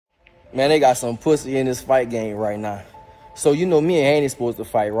Man, they got some pussy in this fight game right now. So, you know, me and Haney supposed to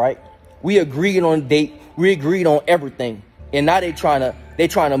fight, right? We agreed on date. We agreed on everything. And now they trying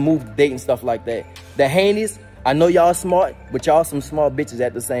to move the date and stuff like that. The Haneys, I know y'all smart, but y'all some smart bitches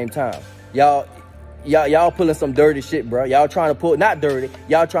at the same time. Y'all pulling some dirty shit, bro. Y'all trying to pull, not dirty,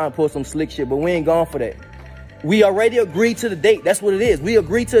 y'all trying to pull some slick shit, but we ain't going for that. We already agreed to the date. That's what it is. We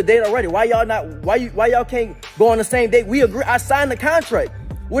agreed to the date already. Why y'all can't go on the same date? We agree. I signed the contract.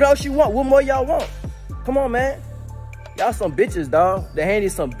 What else you want? What more y'all want? Come on, man. Y'all some bitches, dog. The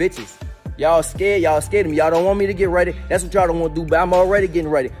Haney's some bitches. Y'all scared of me. Y'all don't want me to get ready. That's what y'all don't want to do, but I'm already getting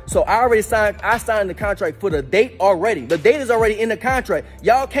ready. So I signed the contract for the date already. The date is already in the contract.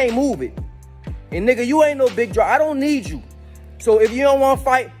 Y'all can't move it. And nigga, you ain't no big draw. I don't need you. So if you don't want to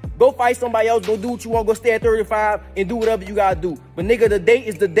fight, go fight somebody else. Go do what you want. Go stay at 35 and do whatever you gotta do. But nigga, the date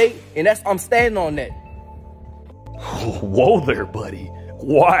is the date, and I'm standing on that. Whoa there, buddy.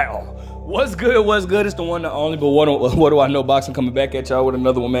 Wow. What's good? What's good? It's the one and only, but what do I know? Boxing coming back at y'all with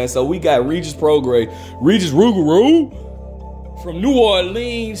another one, man. So we got Regis Prograis, Regis Rougarou from New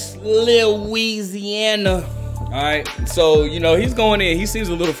Orleans, Louisiana. All right, so, you know, he's going in. He seems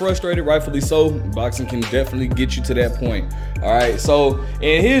a little frustrated, rightfully so. Boxing can definitely get you to that point. All right, so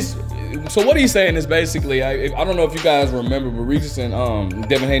what he's saying is basically, I don't know if you guys remember, but Regis and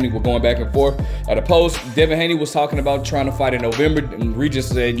Devin Haney were going back and forth at a post. Devin Haney was talking about trying to fight in November, and Regis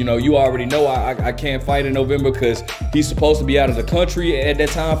said, you know, you already know I can't fight in November because he's supposed to be out of the country at that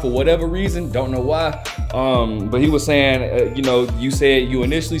time for whatever reason. Don't know why. But he was saying, you know, you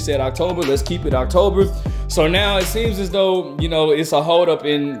initially said October. Let's keep it October. So now it seems as though, you know, it's a holdup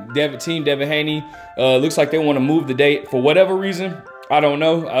in Team Devin Haney. Looks like they want to move the date for whatever reason. I don't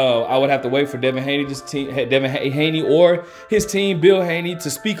know. I would have to wait for Devin Haney or his team, Bill Haney, to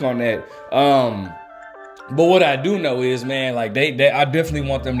speak on that. But what I do know is, man, like I definitely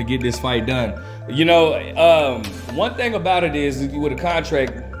want them to get this fight done. You know, one thing about it is with a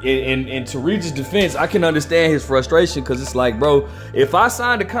contract, and to Regis' defense, I can understand his frustration because it's like, bro, if I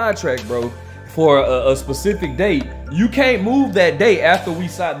signed a contract, bro, for a specific date, you can't move that date after we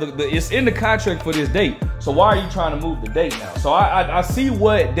signed. It's in the contract for this date. So why are you trying to move the date now? So I see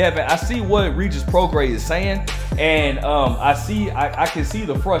what Regis Prograis is saying, and I can see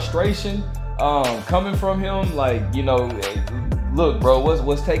the frustration coming from him. Like, you know, look, bro,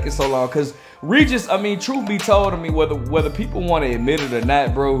 what's taking so long? Because Regis, I mean, truth be told, I mean, whether people want to admit it or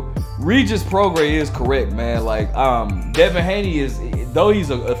not, bro, Regis Prograis is correct, man. Like, Devin Haney is, though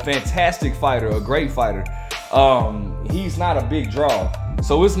he's a fantastic fighter, a great fighter, he's not a big draw.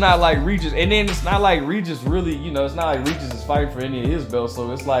 So it's not like Regis, and then it's not like Regis really, you know, it's not like Regis is fighting for any of his belts.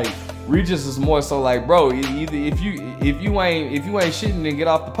 So it's like Regis is more so like, bro, either if you ain't shitting, then get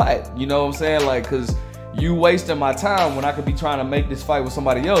off the pot. You know what I'm saying? Like, cause you wasting my time when I could be trying to make this fight with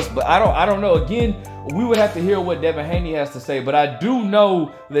somebody else. But I don't know. Again, we would have to hear what Devin Haney has to say. But I do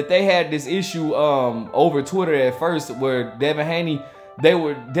know that they had this issue over Twitter at first where Devin Haney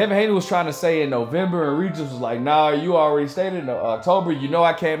was trying to say in November, and Regis was like, nah, you already stated in October. You know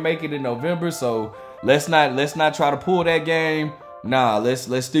I can't make it in November, so let's not try to pull that game. Nah,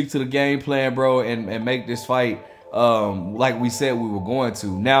 let's stick to the game plan, bro, and make this fight like we said we were going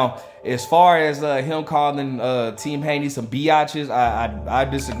to. Now, as far as him calling Team Haney some biatches, I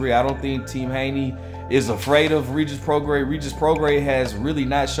disagree. I don't think Team Haney is afraid of Regis Prograis. Regis Prograis has really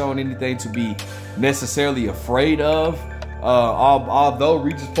not shown anything to be necessarily afraid of. Although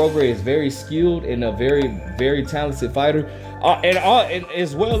Regis Prograis is very skilled and a very, very talented fighter, and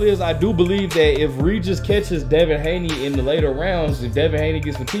as well as I do believe that if Regis catches Devin Haney in the later rounds, if Devin Haney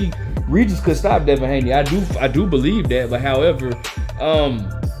gets fatigued, Regis could stop Devin Haney. I do believe that. But however,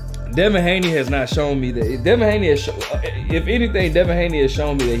 Devin Haney has not shown me that. Devin Haney has, if anything, Devin Haney has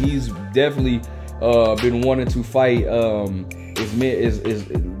shown me that he's definitely been wanting to fight.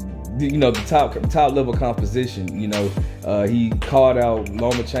 You know, the top level composition. You know, he called out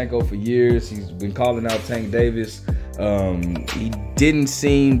Lomachenko for years. He's been calling out Tank Davis. He didn't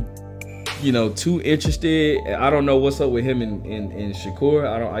seem, you know, too interested. I don't know what's up with him and Shakur.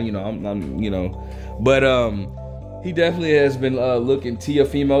 But he definitely has been looking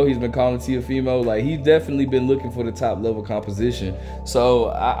Teofimo. He's been calling Teofimo. Like, he's definitely been looking for the top level composition. So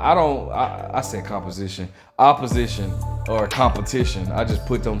I said composition, opposition, or competition. I just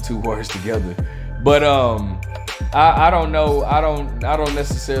put them two words together. But I don't know. I don't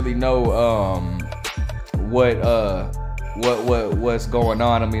necessarily know what's going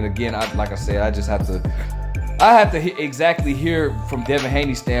on. I mean, again, like I said, I just have I have to exactly hear from Devin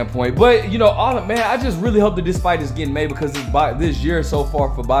Haney's standpoint. But, you know, I just really hope that this fight is getting made, because this year so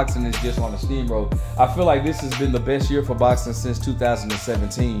far for boxing is just on a steamroll. I feel like this has been the best year for boxing since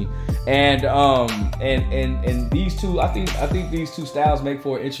 2017. And these two, I think these two styles make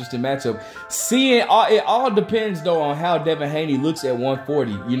for an interesting matchup. It all depends though on how Devin Haney looks at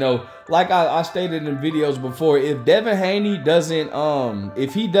 140. You know, like I stated in videos before, if Devin Haney doesn't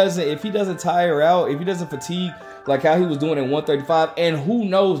if he doesn't tire out, if he doesn't fatigue like how he was doing at 135, and who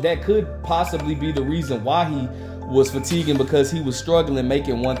knows, that could possibly be the reason why he was fatiguing, because he was struggling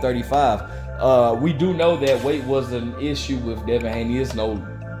making 135. We do know that weight was an issue with Devin Haney. There's no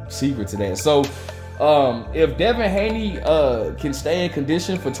secret to that. So if Devin Haney can stay in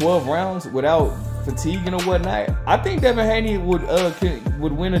condition for 12 rounds without fatiguing or whatnot, I think Devin Haney would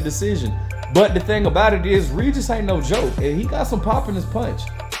win a decision. But the thing about it is, Regis ain't no joke, and he got some pop in his punch.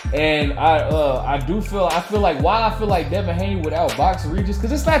 And I feel like Devin Haney would outbox Regis,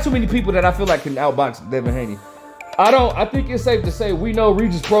 because it's not too many people that I feel like can outbox Devin Haney. I think it's safe to say we know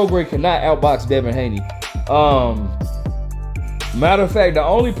Regis Prograis cannot outbox Devin Haney. Matter of fact, the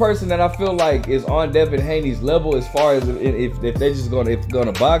only person that I feel like is on Devin Haney's level, as far as if they're just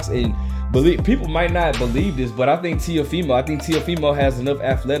gonna box, and believe, people might not believe this, but I think Teofimo has enough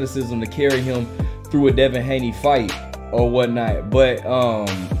athleticism to carry him through a Devin Haney fight or whatnot. But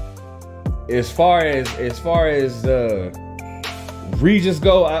as far as Regis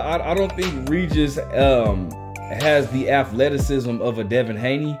go, I don't think Regis has the athleticism of a Devin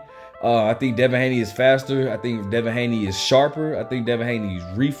Haney. I think Devin Haney is faster. I think Devin Haney is sharper. I think Devin Haney's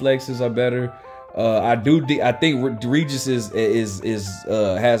reflexes are better. I think Regis it's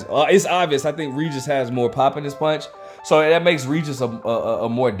obvious. I think Regis has more pop in his punch, so that makes Regis a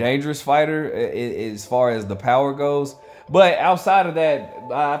more dangerous fighter as far as the power goes. But outside of that,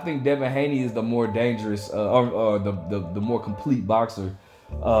 I think Devin Haney is the more dangerous, or the more complete boxer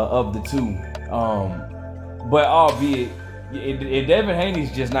of the two. But albeit, if Devin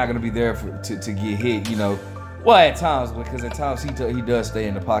Haney's just not going to be there to get hit, you know. Well, at times, because at times he does stay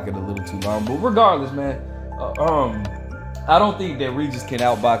in the pocket a little too long. But regardless, man, I don't think that Regis can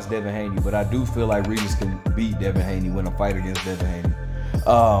outbox Devin Haney, but I do feel like Regis can beat Devin Haney, win a fight against Devin Haney.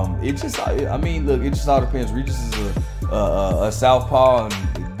 It just all depends. Regis is a southpaw and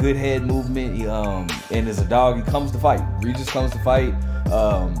good head movement, and as a dog, he comes to fight. Regis comes to fight.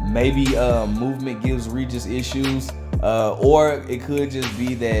 Maybe movement gives Regis issues. Or it could just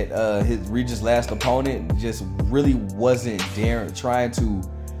be that his Regis' last opponent just really wasn't trying to.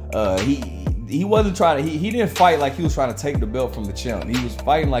 He wasn't trying to. He didn't fight like he was trying to take the belt from the champ. He was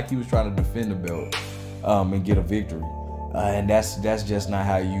fighting like he was trying to defend the belt and get a victory. And that's just not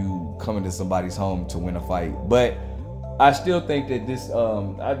how you come into somebody's home to win a fight. But I still think that this.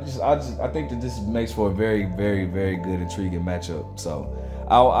 I think that this makes for a very, very, very good, intriguing matchup. So.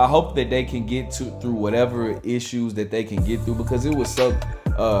 I hope that they can get through whatever issues that they can get through, because it would suck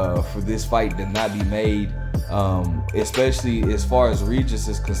for this fight to not be made, especially as far as Regis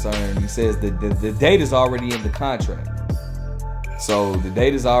is concerned. He says that the date is already in the contract. So the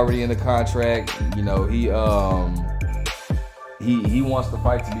date is already in the contract. You know, he wants the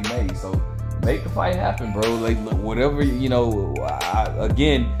fight to be made. So make the fight happen, bro. Like, whatever, you know.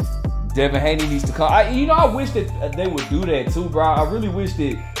 Again, Devin Haney needs to come. I wish that they would do that too, bro. I really wish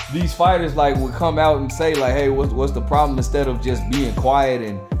that these fighters would come out and say like, "Hey, what's the problem?" instead of just being quiet.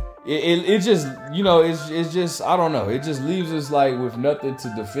 And it just, it's just, I don't know. It just leaves us with nothing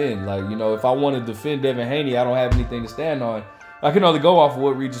to defend. If I want to defend Devin Haney, I don't have anything to stand on. I can only go off of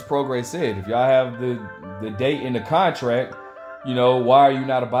what Regis Prograis said. If y'all have the date in the contract, why are you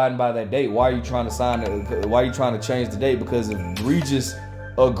not abiding by that date? Why are you trying to why are you trying to change the date? Because if Regis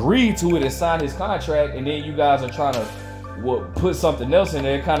agreed to it and signed his contract, and then you guys are trying to put something else in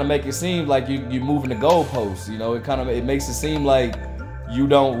there, it kind of make it seem like you're moving the goalposts. It makes it seem like you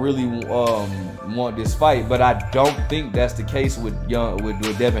don't really want this fight. But I don't think that's the case with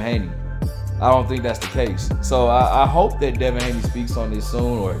Devin Haney. I don't think that's the case. So I hope that Devin Haney speaks on this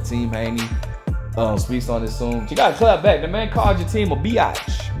soon, or Team Haney speaks on this soon. You gotta clap back. The man called your team a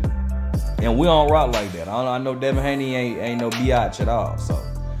biatch. And we don't rock like that. I know Devin Haney ain't no biatch at all. So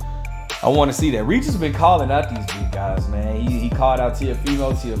I want to see that. Regis been calling out these big guys, man. He called out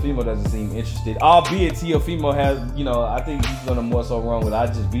Teofimo. Teofimo doesn't seem interested. Albeit Teofimo has, I think he's gonna more so wrong with, I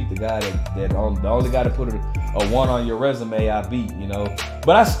just beat the guy that the only guy to put a 1 on your resume, I beat,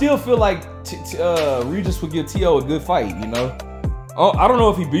 But I still feel like Regis would give Teo a good fight, I don't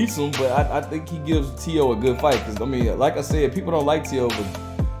know if he beats him, but I think he gives Teo a good fight. Because, like I said, people don't like Teo, but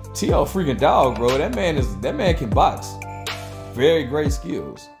Teo a freaking dog, bro. That man can box. very great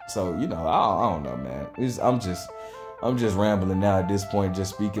skills. So, you know, I don't know, man. I'm just rambling now at this point,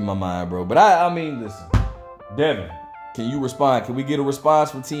 just speaking my mind, bro. But I mean, listen, Devin, can you respond? Can we get a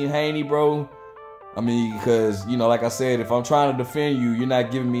response from Team Haney, bro? I mean, because, you know, like I said, if I'm trying to defend you, you're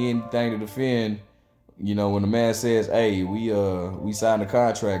not giving me anything to defend. You know, when the man says, hey, we signed a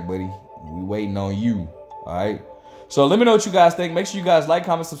contract, buddy. We waiting on you. All right. So let me know what you guys think. Make sure you guys like,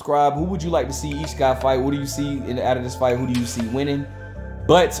 comment, subscribe. Who would you like to see each guy fight? What do you see out of this fight? Who do you see winning?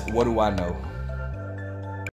 But what do I know?